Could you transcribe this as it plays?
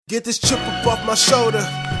Get this chip up off my shoulder.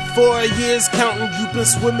 4 years counting, you've been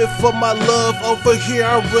swimming for my love. Over here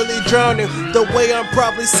I'm really drowning, the way I'm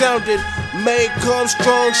probably sounding. May come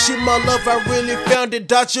strong, shit my love, I really found it.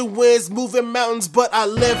 Dodging winds, moving mountains, but I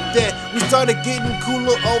left that. We started getting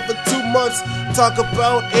cooler over 2 months. Talk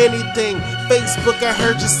about anything, Facebook I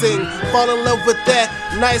heard you sing. Fall in love with that,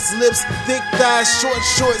 nice lips, thick thighs, short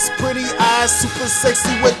shorts, pretty eyes. Super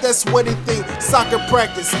sexy with that sweaty thing, soccer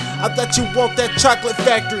practice. I thought you want that chocolate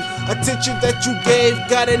factory. Attention that you gave,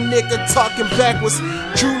 got a nigga talking backwards.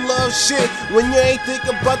 True love shit, when you ain't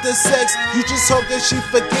thinking about the sex, you just hope that she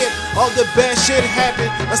forget all the bad shit happened.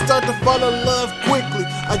 I start to fall in love quickly,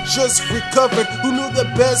 I just recovered. Who knew the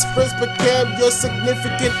best friends became your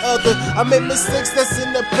significant other? I made mistakes that's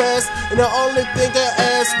in the past, and the only thing I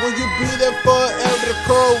ask, will you be there forever to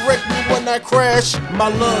correct me when I crash? My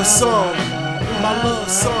love song, my love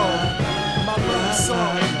song, my love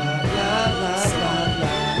song,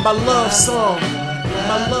 my love song,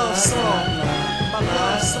 my love song, my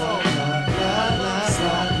love song,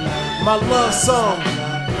 my love song,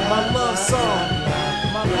 my love song,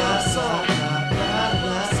 my love song,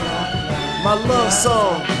 my love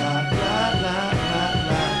song.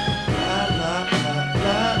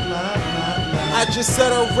 I just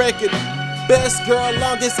set a record, best girl,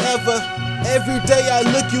 longest ever. Every day I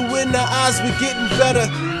look you in the eyes, we getting better.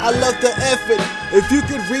 I love the effort. If you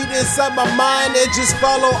could read inside my mind and just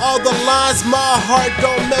follow all the lines, my heart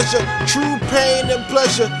don't measure. True pain and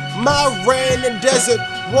pleasure, my rain and desert.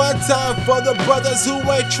 One time for the brothers who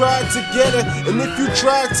ain't tried to get her. And if you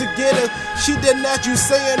tried to get her, she denied you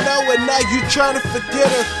saying no, and now you trying to forget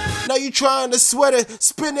her. Now you trying to sweat it,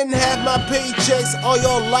 spending half my paychecks on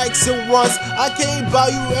your likes and wants. I can't buy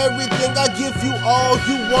you everything, I give you all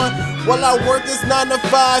you want. While I work this 9 to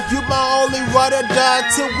 5, you my only ride or die.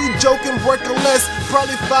 Till we joking, working less,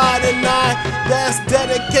 probably 5 to 9. That's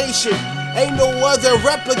dedication, ain't no other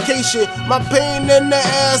replication. My pain in the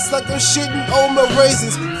ass like I'm shitting on my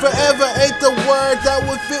raisins. Forever ain't the word that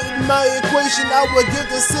would fit in my equation. I would give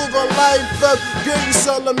the single life up, girl you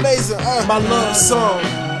so amazing. My love song,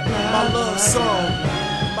 my love song,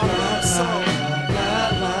 my love song, my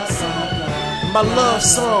love song, my love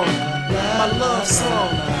song, my love song,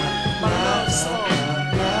 my love song,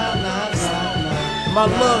 my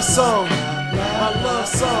love song,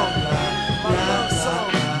 my love song,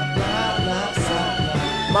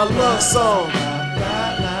 my love song.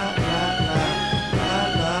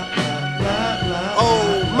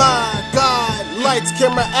 Oh my God, lights,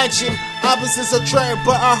 camera, action. Opposites attract,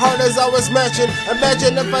 but our heart is always matching.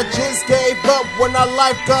 Imagine if I just gave up when our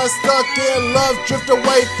life got stuck in love, drift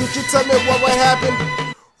away. Could you tell me what would happen?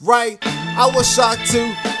 Right, I was shocked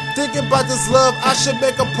too. Thinking about this love, I should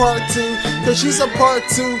make a part 2. Cause she's a part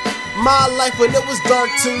 2. My life when it was dark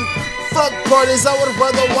too. Fuck parties, I would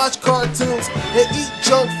rather watch cartoons and eat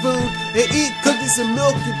junk food and eat cookies and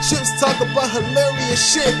milk and chips. Talk about hilarious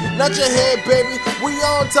shit. Not your head, baby. We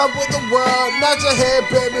on top of the world. Not your head,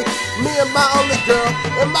 baby. Me and my only girl.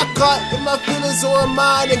 Am I caught in my feelings or am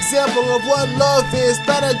I an example of what love is?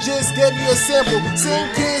 Thought I just gave you a sample.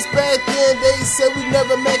 Same kids back then, they said we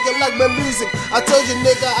never make it like my music. I told you,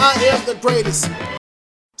 nigga, I am the greatest.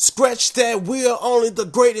 Scratch that, we are only the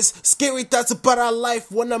greatest. Scary thoughts about our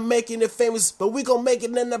life when I'm making it famous. But we gon' make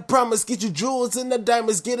it in I promise. Get you jewels and the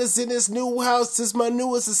diamonds. Get us in this new house, this my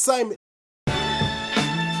newest assignment.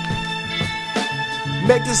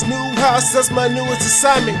 Make this new house, that's my newest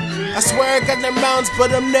assignment. I swear I got the mountains,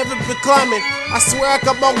 but I'm never been climbing. I swear I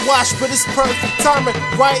got my watch, but it's perfect timing.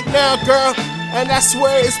 Right now, girl, and I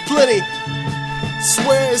swear it's plenty.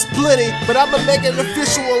 Swear it's plenty, but I'ma make it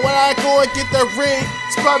official. When I go and get that ring,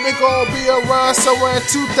 it's probably gonna be around somewhere in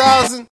 2000.